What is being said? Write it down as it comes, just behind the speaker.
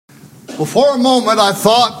Well, for a moment, I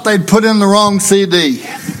thought they'd put in the wrong CD.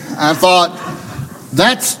 I thought,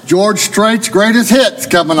 that's George Strait's greatest hits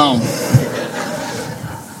coming on.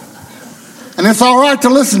 And it's all right to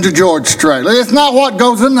listen to George Strait. It's not what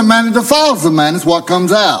goes in the man that defiles the man, it's what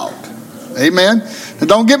comes out. Amen? And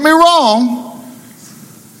don't get me wrong.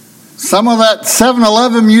 Some of that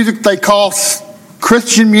 7-Eleven music they call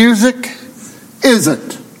Christian music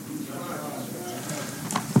isn't.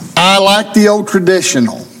 I like the old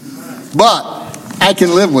traditional. But I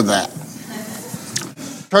can live with that.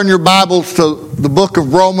 Turn your Bibles to the book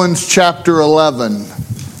of Romans chapter 11.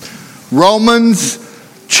 Romans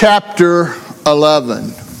chapter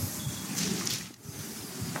 11.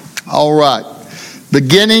 All right.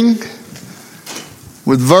 Beginning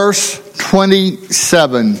with verse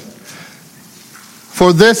 27.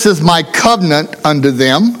 For this is my covenant unto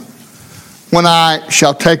them when I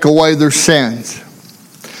shall take away their sins.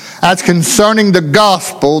 As concerning the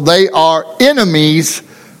gospel, they are enemies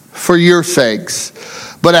for your sakes.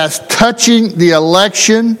 But as touching the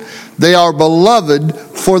election, they are beloved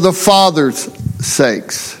for the Father's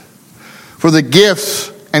sakes. For the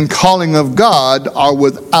gifts and calling of God are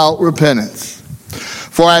without repentance.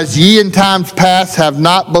 For as ye in times past have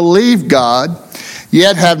not believed God,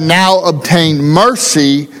 yet have now obtained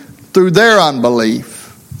mercy through their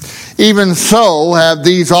unbelief, even so have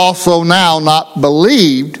these also now not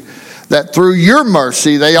believed, that through your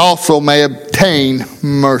mercy they also may obtain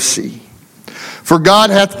mercy. For God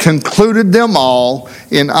hath concluded them all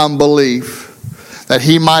in unbelief, that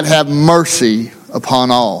he might have mercy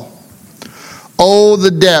upon all. Oh,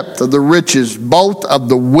 the depth of the riches, both of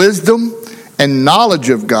the wisdom and knowledge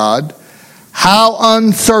of God! How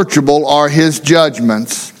unsearchable are his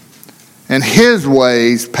judgments, and his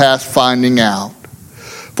ways past finding out.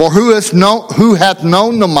 For who hath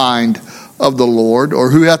known the mind of the Lord, or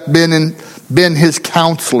who hath been his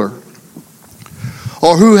counselor,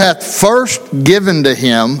 or who hath first given to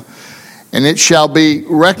him, and it shall be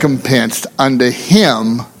recompensed unto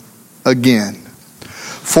him again.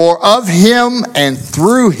 For of him and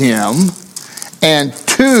through him and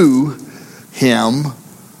to him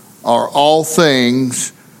are all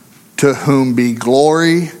things, to whom be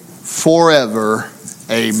glory forever.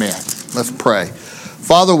 Amen. Let's pray.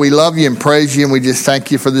 Father, we love you and praise you, and we just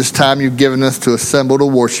thank you for this time you've given us to assemble to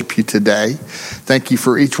worship you today. Thank you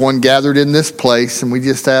for each one gathered in this place, and we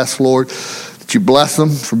just ask, Lord, that you bless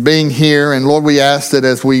them for being here. And Lord, we ask that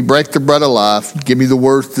as we break the bread of life, give me the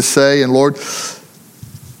words to say, and Lord,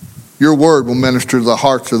 your word will minister to the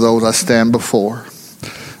hearts of those I stand before.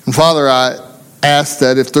 And Father, I ask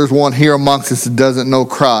that if there's one here amongst us that doesn't know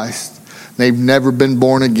Christ, they've never been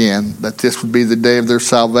born again, that this would be the day of their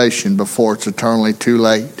salvation before it's eternally too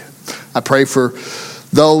late. I pray for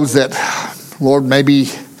those that, Lord, maybe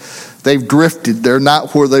they've drifted. They're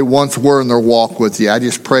not where they once were in their walk with you. I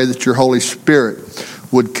just pray that your Holy Spirit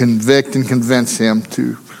would convict and convince them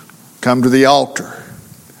to come to the altar,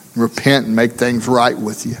 repent, and make things right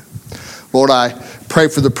with you. Lord, I pray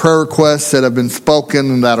for the prayer requests that have been spoken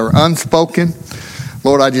and that are unspoken.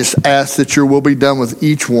 Lord, I just ask that your will be done with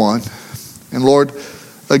each one. And Lord,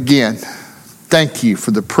 again, thank you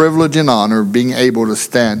for the privilege and honor of being able to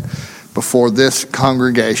stand before this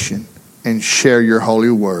congregation and share your holy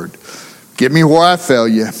word. Get me where I fail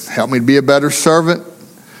you. Help me to be a better servant,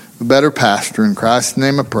 a better pastor. In Christ's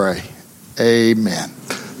name I pray. Amen.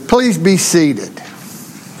 Please be seated.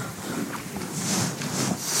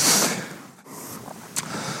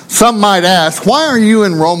 Some might ask, why are you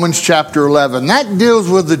in Romans chapter 11? That deals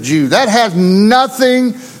with the Jew. That has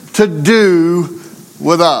nothing to do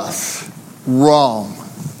with us. Wrong.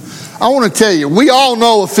 I want to tell you, we all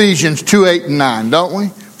know Ephesians 2:8-9, don't we?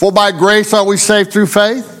 For by grace are we saved through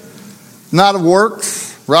faith, not of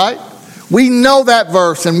works, right? We know that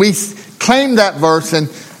verse and we claim that verse, and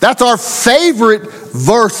that's our favorite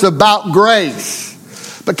verse about grace.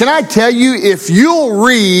 But can I tell you, if you'll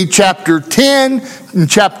read chapter 10 and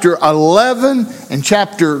chapter 11 and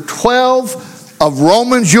chapter 12 of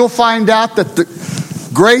Romans, you'll find out that the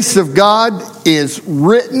grace of God is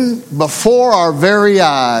written before our very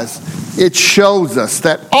eyes. It shows us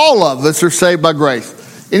that all of us are saved by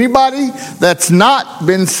grace. Anybody that's not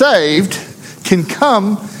been saved can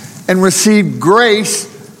come and receive grace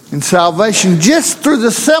and salvation just through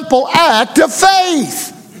the simple act of faith.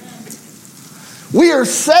 We are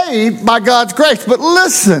saved by God's grace. But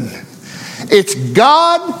listen, it's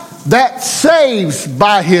God that saves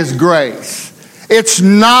by his grace. It's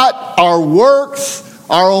not our works,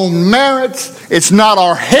 our own merits. It's not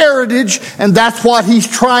our heritage, and that's what he's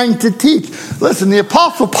trying to teach. Listen, the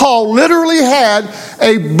Apostle Paul literally had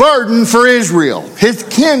a burden for Israel, his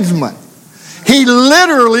kinsmen. He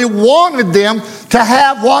literally wanted them to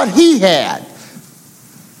have what he had.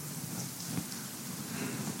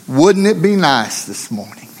 Wouldn't it be nice this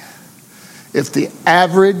morning if the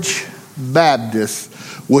average Baptist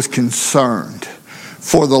was concerned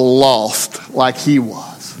for the lost like he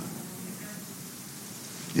was?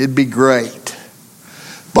 It'd be great.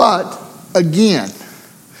 But again,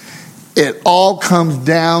 it all comes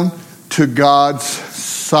down to God's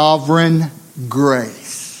sovereign grace.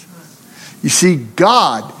 You see,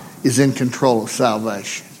 God is in control of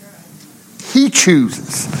salvation. He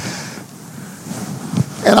chooses.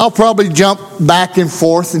 And I'll probably jump back and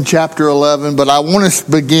forth in chapter 11, but I want to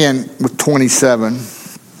begin with 27.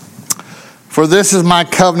 For this is my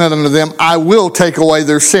covenant unto them, I will take away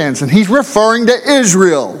their sins. And he's referring to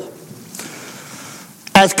Israel.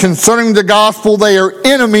 As concerning the gospel, they are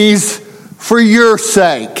enemies for your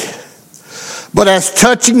sake. But as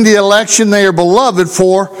touching the election, they are beloved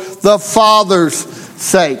for the Father's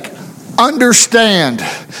sake. Understand,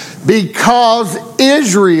 because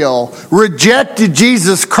Israel rejected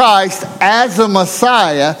Jesus Christ as the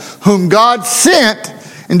Messiah, whom God sent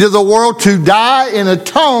into the world to die and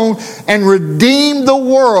atone and redeem the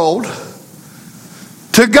world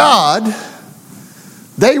to God,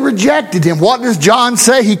 they rejected him. What does John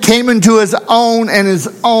say? He came into his own, and his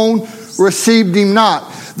own received him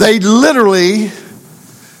not. They literally,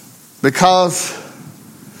 because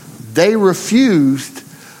they refused,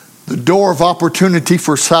 the door of opportunity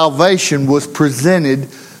for salvation was presented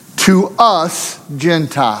to us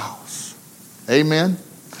Gentiles. Amen.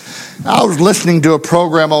 I was listening to a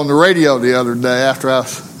program on the radio the other day after I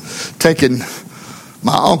was taking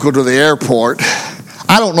my uncle to the airport.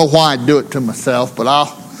 I don't know why I do it to myself, but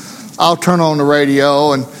I'll turn on the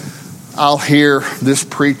radio and I'll hear this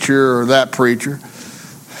preacher or that preacher.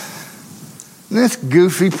 And this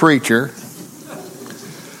goofy preacher,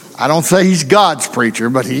 I don't say he's God's preacher,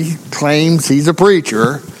 but he claims he's a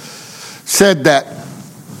preacher, said that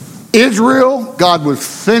Israel, God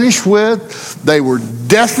was finished with, they were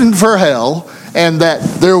destined for hell, and that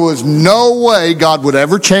there was no way God would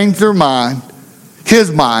ever change their mind, his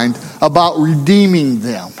mind, about redeeming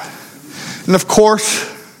them. And of course,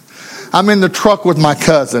 I'm in the truck with my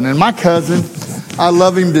cousin, and my cousin, I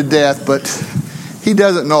love him to death, but he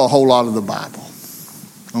doesn't know a whole lot of the Bible.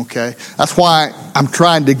 Okay? That's why I'm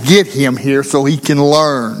trying to get him here so he can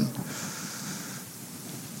learn.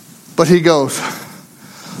 But he goes,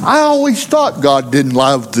 I always thought God didn't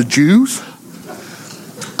love the Jews.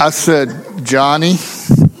 I said, Johnny,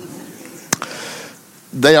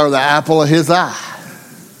 they are the apple of his eye.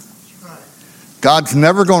 God's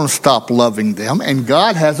never going to stop loving them, and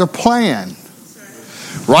God has a plan.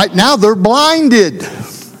 Right now they're blinded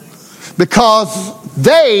because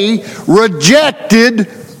they rejected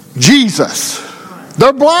Jesus.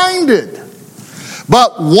 They're blinded.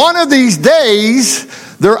 But one of these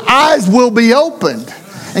days, their eyes will be opened.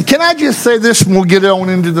 And can I just say this, and we'll get on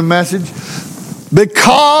into the message?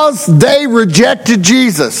 Because they rejected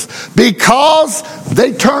Jesus, because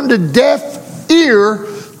they turned a deaf ear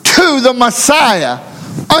to the Messiah,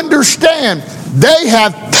 understand, they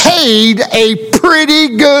have paid a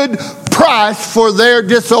pretty good price for their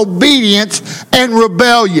disobedience and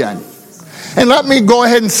rebellion. And let me go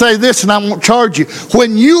ahead and say this, and I won't charge you.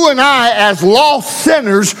 When you and I, as lost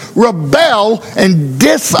sinners, rebel and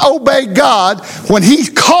disobey God, when He's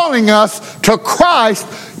calling us to Christ,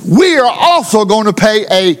 we are also going to pay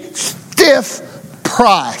a stiff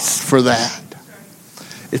price for that.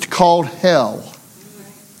 It's called hell.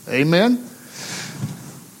 Amen?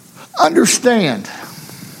 Understand.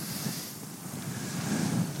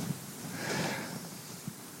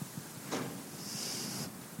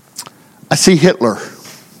 I see Hitler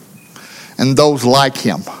and those like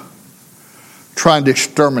him trying to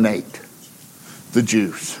exterminate the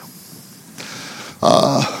Jews.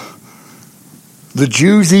 The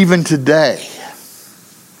Jews even today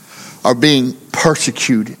are being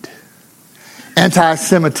persecuted.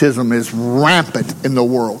 Anti-Semitism is rampant in the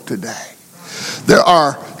world today. There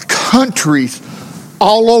are countries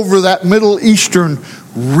all over that Middle Eastern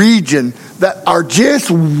region that are just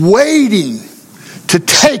waiting to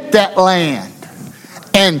take that land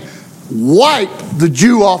and wipe the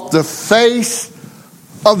Jew off the face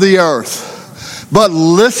of the earth. But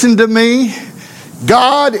listen to me.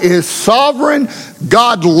 God is sovereign.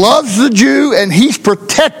 God loves the Jew, and He's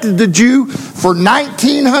protected the Jew for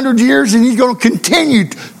 1900 years, and He's going to continue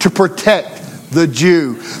to protect the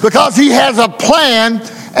Jew because He has a plan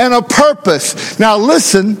and a purpose. Now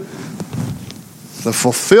listen, the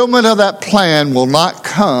fulfillment of that plan will not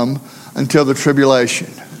come until the tribulation.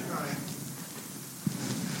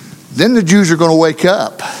 Then the Jews are going to wake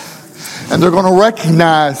up. And they're going to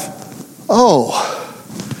recognize, oh,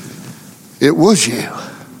 it was you.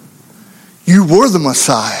 You were the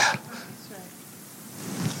Messiah.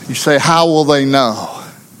 You say, how will they know?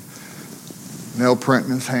 Nail print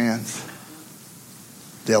in his hands.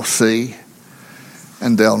 They'll see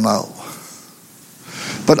and they'll know.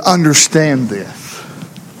 But understand this.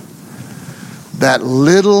 That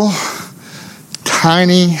little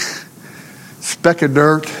tiny speck of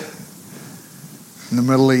dirt in the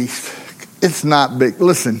Middle East, it's not big.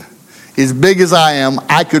 Listen, as big as I am,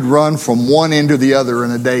 I could run from one end to the other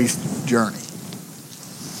in a day's journey.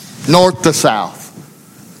 North to south.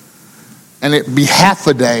 And it'd be half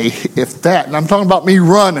a day, if that. And I'm talking about me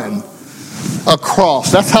running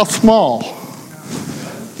across. That's how small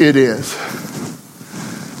it is.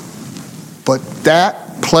 But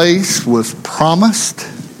that place was promised.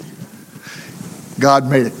 God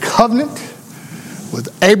made a covenant with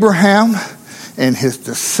Abraham and his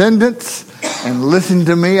descendants. And listen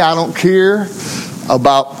to me, I don't care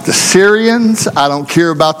about the Syrians. I don't care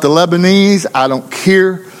about the Lebanese. I don't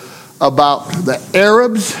care about the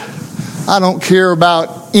Arabs. I don't care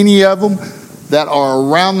about any of them that are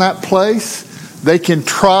around that place. They can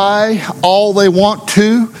try all they want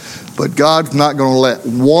to, but God's not going to let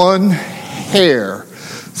one hair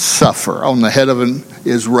suffer on the head of an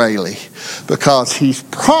Israeli, because he's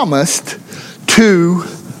promised to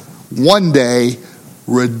one day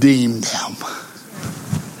redeem them.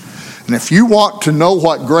 And if you want to know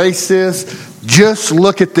what grace is, just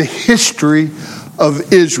look at the history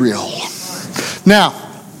of Israel. Now,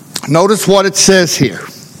 notice what it says here.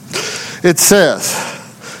 It says,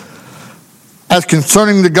 as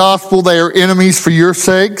concerning the gospel, they are enemies for your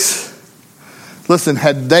sakes. Listen,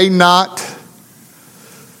 had they not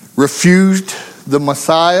refused the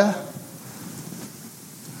Messiah,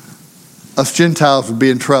 us Gentiles would be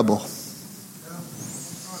in trouble.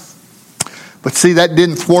 But see, that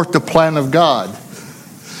didn't thwart the plan of God.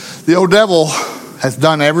 The old devil has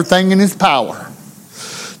done everything in his power.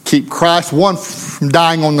 Keep Christ, one, from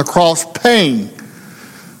dying on the cross, paying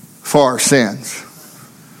for our sins.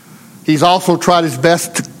 He's also tried his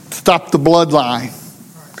best to stop the bloodline.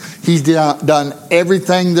 He's done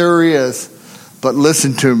everything there is. But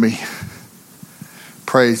listen to me.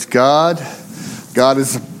 Praise God. God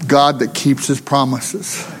is a God that keeps his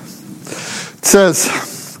promises. It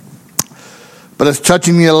says, but as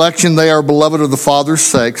touching the election, they are beloved of the Father's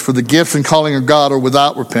sakes, for the gifts and calling of God are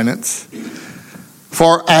without repentance.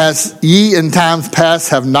 For as ye in times past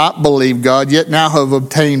have not believed God, yet now have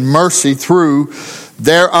obtained mercy through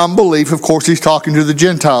their unbelief. Of course, he's talking to the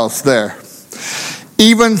Gentiles there.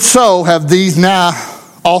 Even so have these now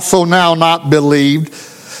also now not believed,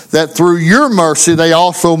 that through your mercy they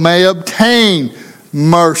also may obtain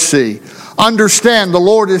mercy. Understand, the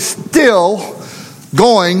Lord is still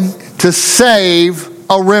going to save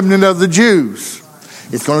a remnant of the Jews.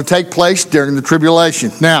 It's going to take place during the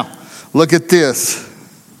tribulation. Now, look at this.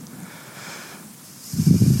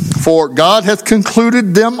 For God hath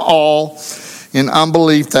concluded them all in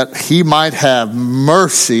unbelief, that he might have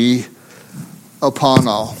mercy upon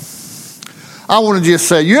all. I want to just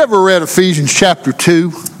say, you ever read Ephesians chapter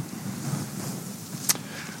 2?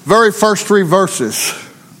 Very first 3 verses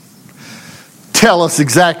tell us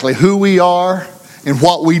exactly who we are and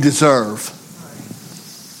what we deserve.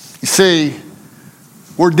 You see,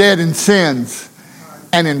 we're dead in sins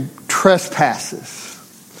and in trespasses.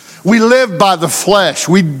 We live by the flesh.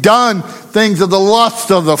 We've done things of the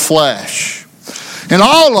lust of the flesh. And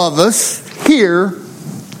all of us here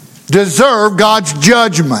deserve God's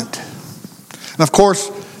judgment. And of course,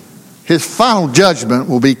 his final judgment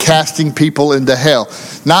will be casting people into hell.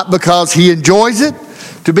 Not because he enjoys it.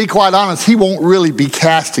 To be quite honest, he won't really be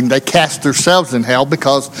casting. They cast themselves in hell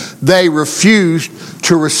because they refused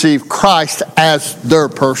to receive Christ as their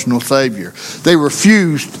personal Savior. They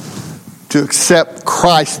refused to accept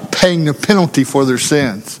Christ paying the penalty for their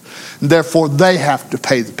sins. And therefore, they have to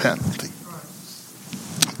pay the penalty.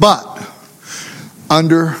 But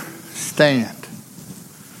understand,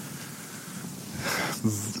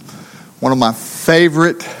 one of my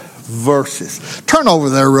favorite verses. Turn over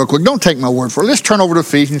there real quick. Don't take my word for it. Let's turn over to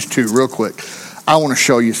Ephesians 2 real quick. I want to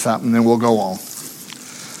show you something, then we'll go on.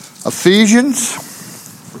 Ephesians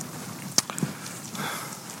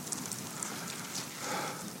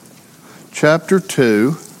chapter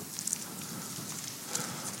 2.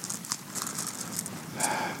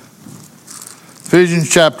 Ephesians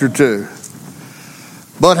chapter 2.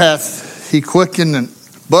 But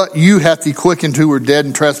you hath he quickened who were dead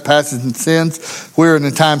in trespasses and sins, where in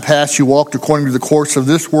the time past you walked according to the course of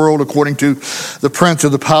this world, according to the prince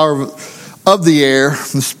of the power of the air,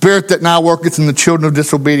 the spirit that now worketh in the children of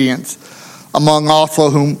disobedience, among also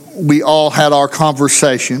whom we all had our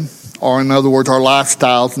conversation, or in other words, our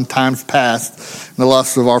lifestyles in times past, and the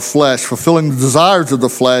lusts of our flesh, fulfilling the desires of the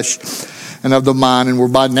flesh and of the mind, and were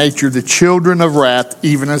by nature the children of wrath,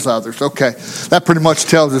 even as others. Okay, that pretty much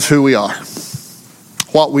tells us who we are,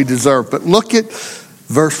 what we deserve. But look at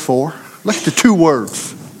verse 4. Look at the two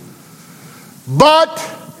words. But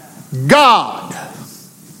God.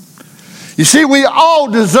 You see, we all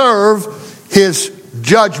deserve his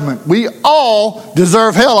judgment. We all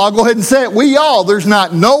deserve hell. I'll go ahead and say it. We all. There's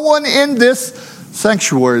not no one in this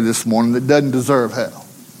sanctuary this morning that doesn't deserve hell.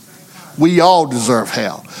 We all deserve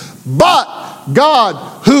hell. But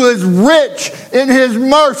God, who is rich in his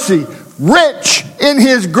mercy, rich in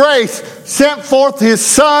his grace, sent forth his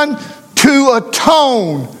Son to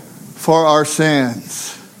atone for our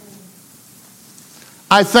sins.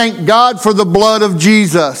 I thank God for the blood of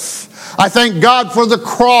Jesus. I thank God for the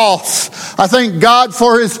cross. I thank God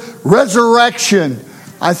for his resurrection.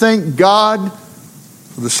 I thank God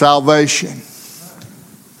for the salvation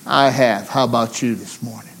I have. How about you this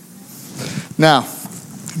morning? Now,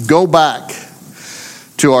 go back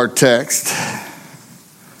to our text.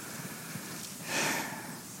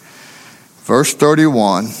 Verse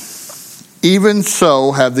 31. Even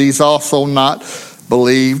so have these also not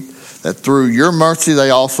believed, that through your mercy they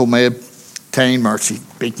also may obtain mercy.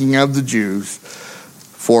 Speaking of the Jews.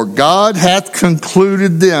 For God hath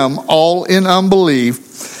concluded them all in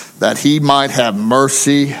unbelief, that he might have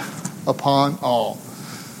mercy upon all.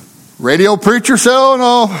 Radio preacher said, oh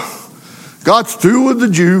no, God's through with the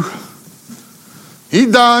Jew.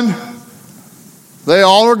 He's done. They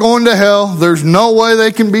all are going to hell. There's no way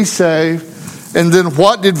they can be saved. And then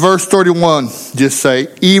what did verse 31 just say?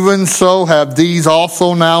 Even so have these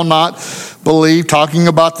also now not believed, talking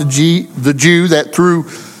about the Jew, that through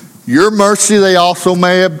your mercy they also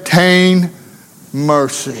may obtain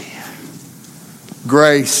mercy.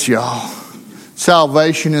 Grace, y'all.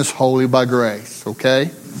 Salvation is wholly by grace, okay?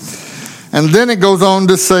 And then it goes on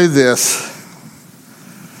to say this,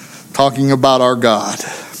 talking about our God.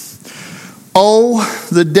 Oh,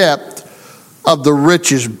 the depth of the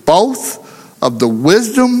riches, both of the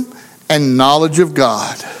wisdom and knowledge of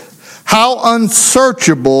God. How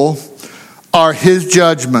unsearchable are his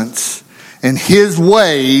judgments, and his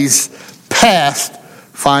ways past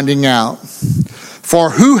finding out. For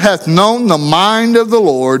who hath known the mind of the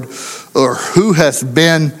Lord, or who has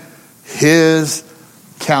been his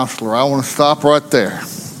counselor? I want to stop right there.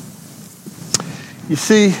 You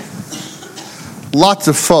see, lots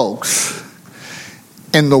of folks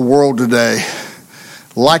in the world today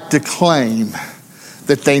like to claim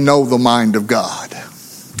that they know the mind of God.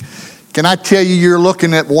 Can I tell you, you're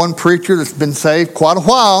looking at one preacher that's been saved quite a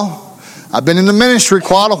while. I've been in the ministry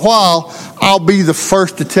quite a while. I'll be the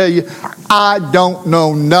first to tell you, I don't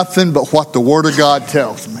know nothing but what the Word of God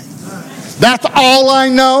tells me. That's all I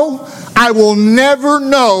know. I will never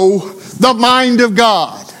know the mind of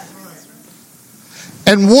God.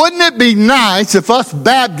 And wouldn't it be nice if us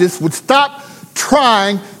Baptists would stop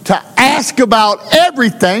trying to ask about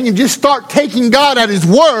everything and just start taking God at his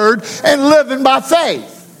word and living by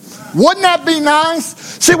faith? Wouldn't that be nice?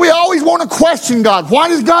 See, we always want to question God. Why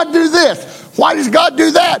does God do this? Why does God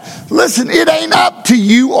do that? Listen, it ain't up to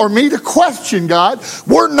you or me to question God.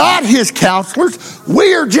 We're not his counselors.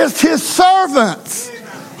 We are just his servants,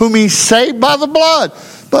 whom he saved by the blood.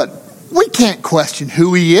 But we can't question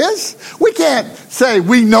who he is. We can't say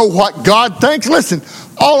we know what God thinks. Listen,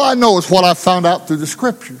 all I know is what I found out through the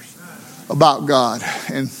scriptures about God.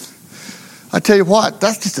 And I tell you what,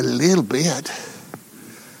 that's just a little bit.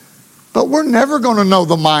 But we're never going to know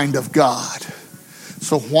the mind of God.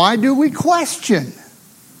 So why do we question?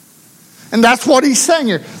 And that's what he's saying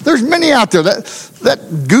here. There's many out there.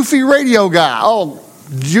 That goofy radio guy. Oh,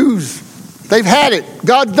 Jews, they've had it.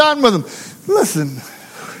 God's done with them. Listen,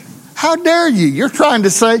 how dare you? You're trying to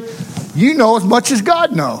say you know as much as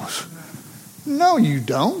God knows. No, you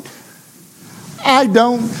don't. I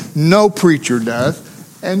don't. No preacher does.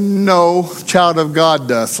 And no child of God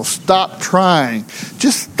does. So stop trying.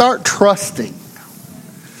 Just start trusting.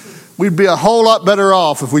 We'd be a whole lot better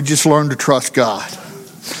off if we just learned to trust God.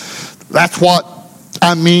 That's what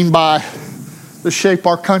I mean by the shape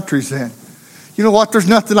our country's in. You know what? There's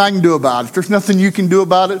nothing I can do about it. There's nothing you can do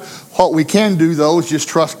about it. What we can do, though, is just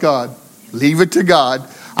trust God. Leave it to God.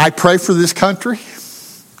 I pray for this country.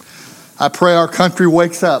 I pray our country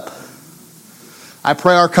wakes up. I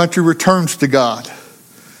pray our country returns to God.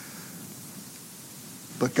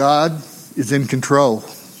 But God is in control.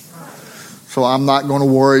 So I'm not going to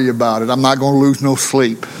worry about it. I'm not going to lose no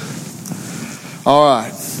sleep. All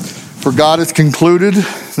right. For God has concluded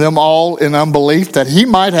them all in unbelief, that he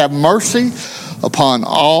might have mercy upon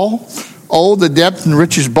all. Oh, the depth and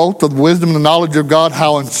riches both of the wisdom and the knowledge of God,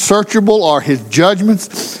 how unsearchable are his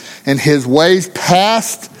judgments and his ways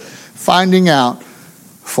past finding out.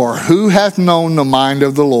 For who hath known the mind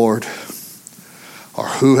of the Lord, or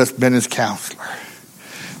who hath been his counselor?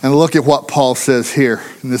 And look at what Paul says here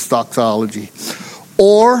in this doxology.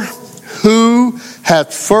 Or who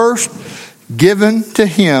hath first given to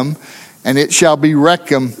him, and it shall be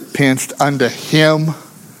recompensed unto him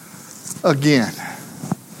again.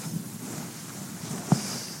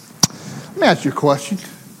 Let me ask you a question.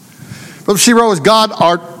 Brother Shiro, is God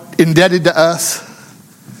indebted to us?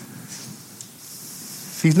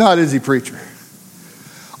 He's not, is he, preacher?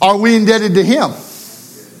 Are we indebted to him?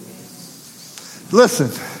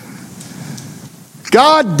 Listen,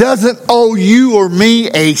 God doesn't owe you or me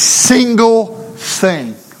a single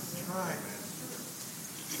thing.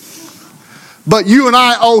 But you and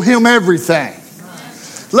I owe him everything.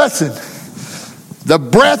 Listen, the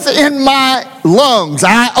breath in my lungs,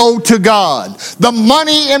 I owe to God. The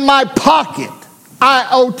money in my pocket, I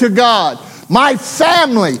owe to God. My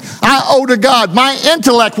family, I owe to God. My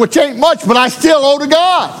intellect, which ain't much, but I still owe to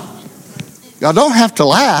God. Y'all don't have to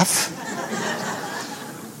laugh.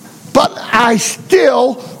 But I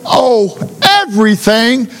still owe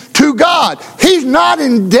everything to God. He's not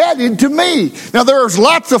indebted to me. Now, there's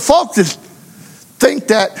lots of folks that think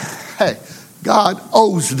that, hey, God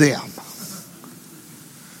owes them.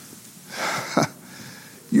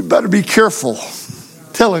 You better be careful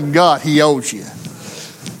telling God he owes you,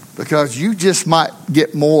 because you just might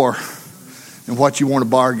get more than what you want to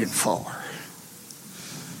bargain for.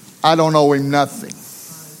 I don't owe him nothing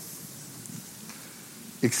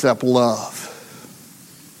except love.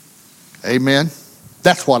 Amen?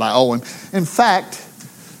 That's what I owe him. In fact,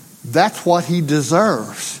 that's what he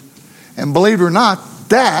deserves. And believe it or not,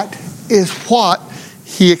 that is what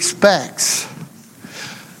he expects.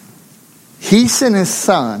 He sent his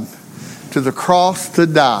son to the cross to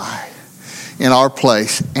die in our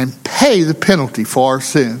place and pay the penalty for our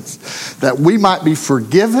sins, that we might be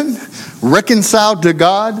forgiven, reconciled to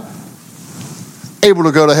God, able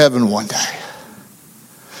to go to heaven one day.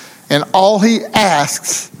 And all he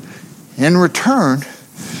asks in return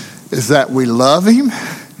is that we love him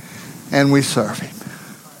and we serve him.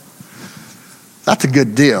 That's a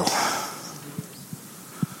good deal.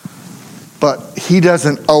 But he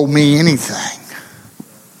doesn't owe me anything.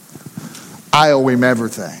 I owe him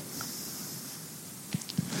everything.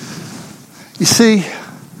 You see,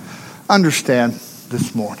 understand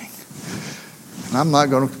this morning, and I'm not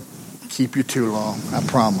going to keep you too long, I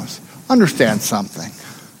promise. Understand something.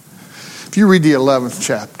 If you read the 11th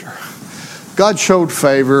chapter, God showed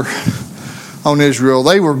favor on Israel.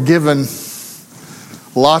 They were given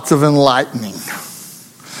lots of enlightening.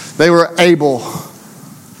 They were able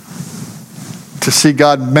to see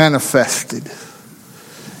God manifested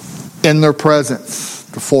in their presence,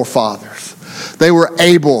 the forefathers. They were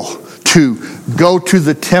able to go to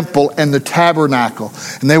the temple and the tabernacle,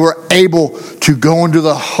 and they were able to go into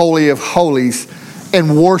the Holy of Holies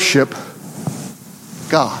and worship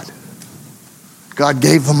God. God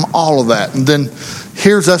gave them all of that. And then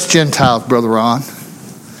here's us Gentiles, Brother Ron.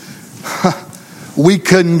 We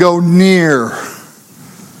couldn't go near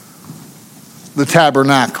the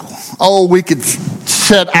tabernacle. Oh, we could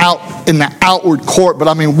set out in the outward court,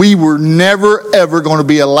 but we were never ever going to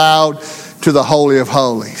be allowed to the Holy of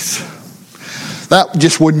Holies. That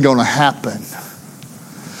just wasn't going to happen.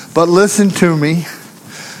 But listen to me.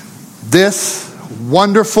 This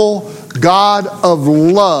wonderful God of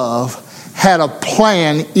love had a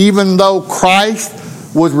plan, even though Christ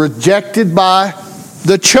was rejected by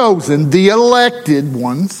the chosen, the elected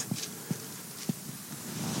ones.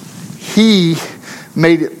 He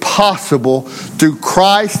made it possible through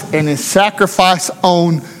Christ and his sacrifice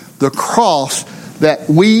on the cross that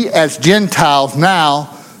we as Gentiles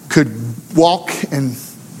now could walk and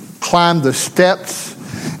climb the steps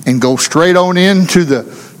and go straight on into the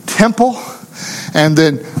temple. And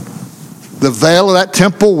then the veil of that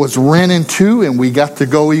temple was rent in two, and we got to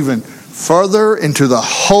go even further into the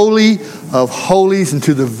Holy of Holies,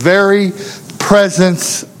 into the very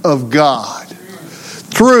presence of God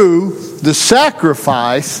through the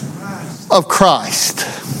sacrifice of Christ.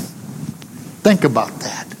 Think about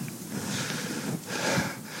that.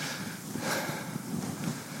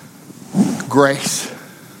 Grace.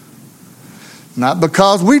 Not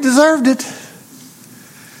because we deserved it.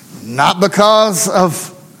 Not because of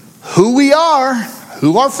who we are,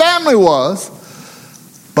 who our family was,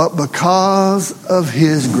 but because of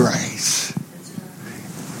his grace.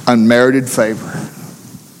 Unmerited favor.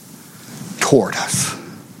 toward us.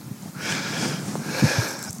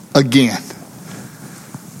 Again,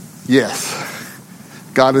 yes,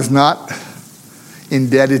 God is not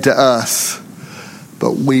indebted to us,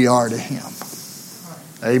 but we are to him.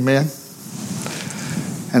 Amen.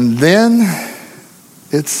 And then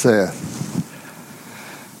it says,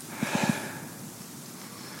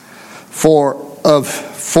 For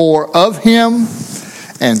of him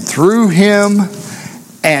and through him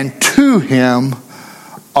and to him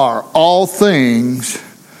are all things,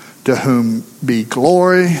 to whom be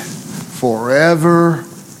glory forever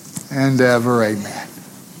and ever. Amen.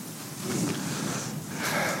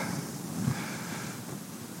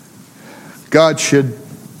 God should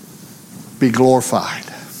be glorified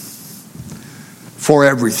for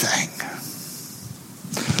everything.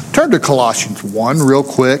 Turn to Colossians 1 real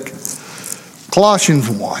quick. Colossians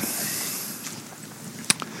 1.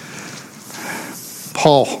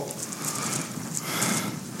 Paul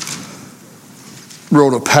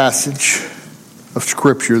wrote a passage of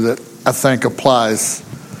Scripture that I think applies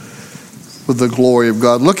with the glory of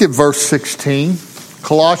God. Look at verse 16.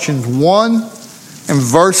 Colossians 1 and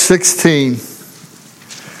verse 16.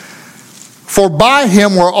 For by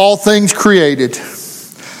him were all things created,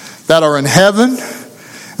 that are in heaven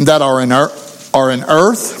and that are in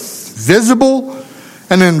earth, visible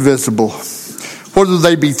and invisible, whether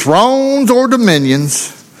they be thrones or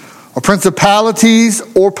dominions, or principalities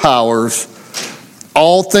or powers.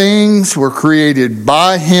 All things were created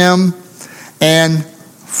by him and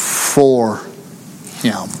for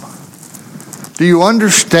him. Do you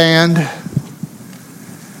understand?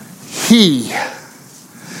 He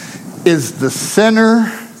is the center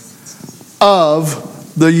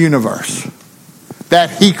of the universe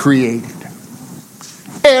that he created.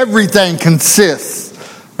 Everything consists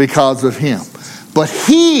because of him. But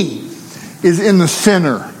he is in the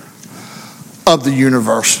center of the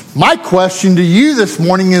universe. My question to you this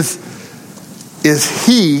morning is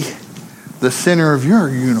he the center of your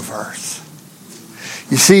universe?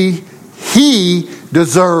 You see, he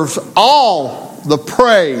deserves all the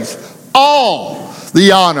praise, all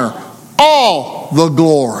the honor, all the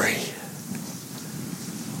glory.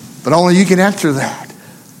 But only you can answer that.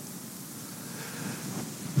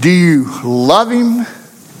 Do you love him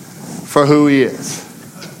for who he is?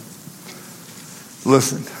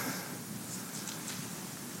 Listen,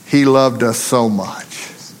 he loved us so much.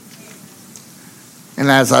 And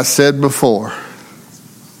as I said before,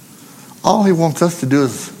 all he wants us to do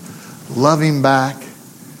is love him back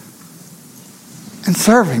and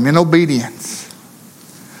serve him in obedience.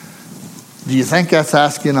 Do you think that's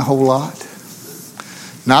asking a whole lot?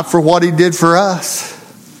 Not for what he did for us.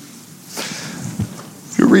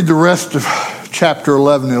 If you read the rest of chapter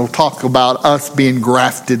 11, it'll talk about us being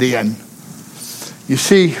grafted in. You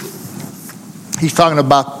see, he's talking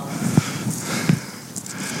about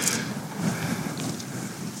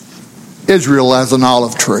Israel as an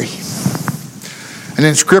olive tree. And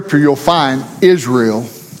in Scripture you'll find Israel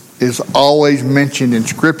is always mentioned in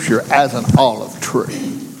Scripture as an olive tree.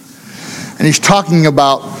 And he's talking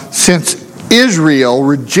about since Israel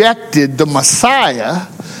rejected the Messiah,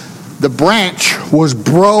 the branch was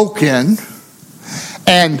broken,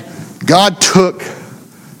 and God took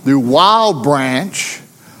the wild branch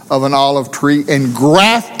of an olive tree and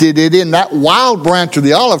grafted it in. That wild branch of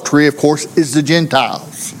the olive tree, of course, is the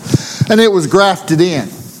Gentiles. And it was grafted in.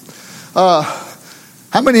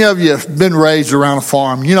 How many of you have been raised around a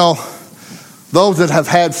farm? You know, those that have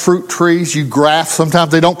had fruit trees, you graft.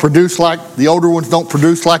 Sometimes they don't produce like, the older ones don't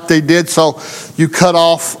produce like they did. So you cut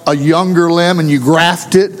off a younger limb and you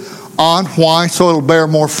graft it on. Why? So it'll bear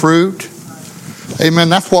more fruit. Amen.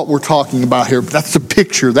 That's what we're talking about here. That's the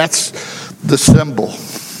picture. That's the symbol.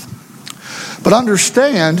 But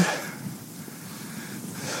understand,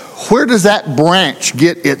 where does that branch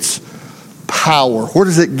get its power? Where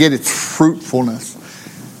does it get its fruitfulness?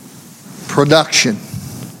 Production.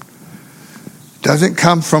 Doesn't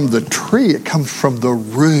come from the tree, it comes from the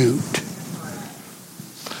root.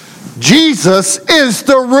 Jesus is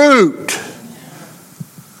the root.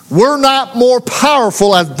 We're not more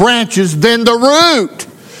powerful as branches than the root.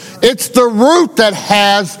 It's the root that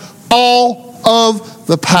has all of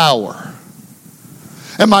the power.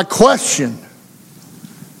 And my question,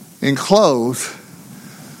 in close,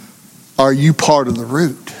 are you part of the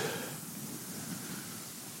root?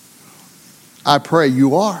 I pray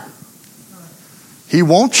you are. He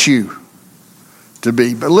wants you to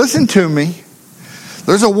be. But listen to me.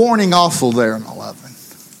 There's a warning also there in 11.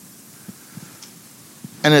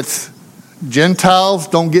 And it's, Gentiles,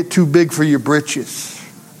 don't get too big for your britches.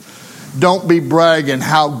 Don't be bragging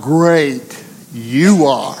how great you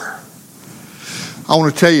are. I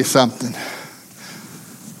want to tell you something.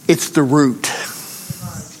 It's the root.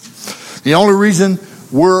 The only reason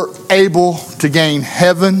we're able to gain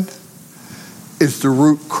heaven is the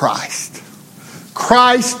root Christ.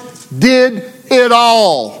 Christ did it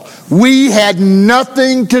all. We had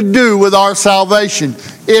nothing to do with our salvation.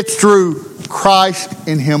 It's through Christ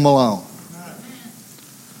and Him alone.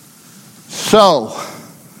 So,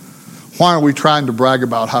 why are we trying to brag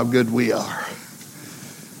about how good we are?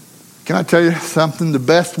 Can I tell you something? The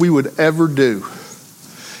best we would ever do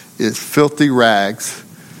is filthy rags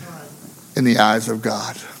in the eyes of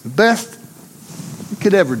God. The best we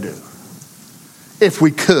could ever do. If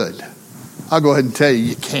we could. I'll go ahead and tell you,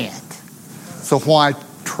 you can't. So why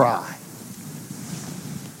try?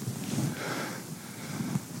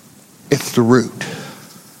 It's the root.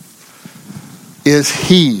 Is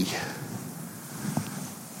He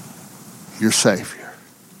your Savior?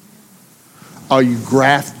 Are you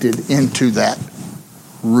grafted into that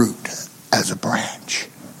root as a branch?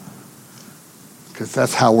 Because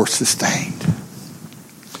that's how we're sustained.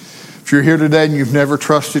 If you're here today and you've never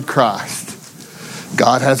trusted Christ,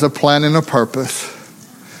 God has a plan and a purpose.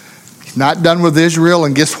 He's not done with Israel,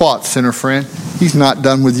 and guess what, sinner friend? He's not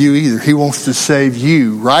done with you either. He wants to save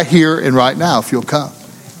you right here and right now if you'll come.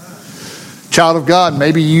 Child of God,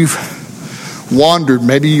 maybe you've wandered.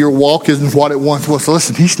 Maybe your walk isn't what it once was.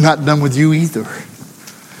 Listen, He's not done with you either.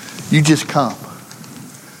 You just come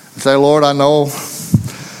and say, Lord, I know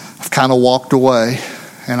I've kind of walked away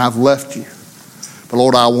and I've left you. But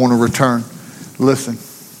Lord, I want to return. Listen,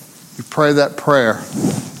 you pray that prayer,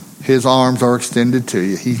 His arms are extended to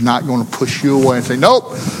you. He's not going to push you away and say,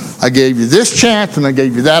 nope, I gave you this chance and I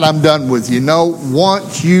gave you that. I'm done with you. No,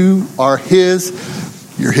 once you are His,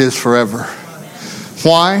 you're His forever.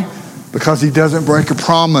 Why? Because He doesn't break a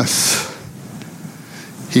promise.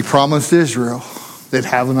 He promised Israel they'd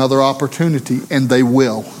have another opportunity, and they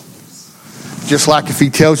will. Just like if He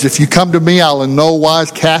tells you, if you come to me, I'll in no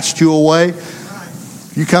wise cast you away.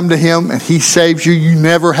 You come to Him and He saves you, you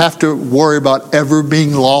never have to worry about ever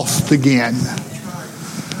being lost again.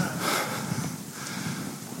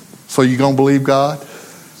 So you going to believe God?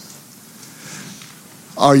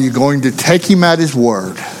 Are you going to take Him at His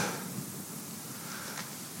word?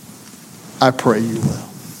 I pray you will.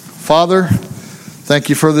 Father, thank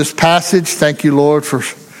you for this passage. Thank you, Lord, for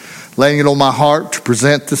laying it on my heart to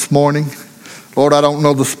present this morning. Lord, I don't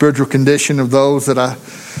know the spiritual condition of those that I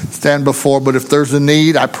stand before, but if there's a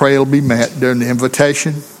need, I pray it'll be met during the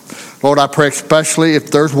invitation. Lord, I pray especially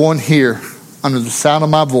if there's one here under the sound of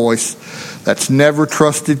my voice that's never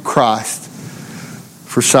trusted Christ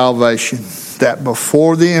for salvation, that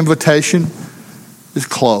before the invitation is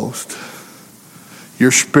closed,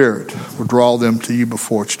 your Spirit will draw them to you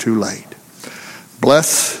before it's too late.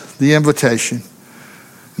 Bless the invitation.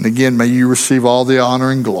 And again, may you receive all the honor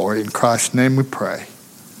and glory. In Christ's name we pray.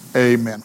 Amen.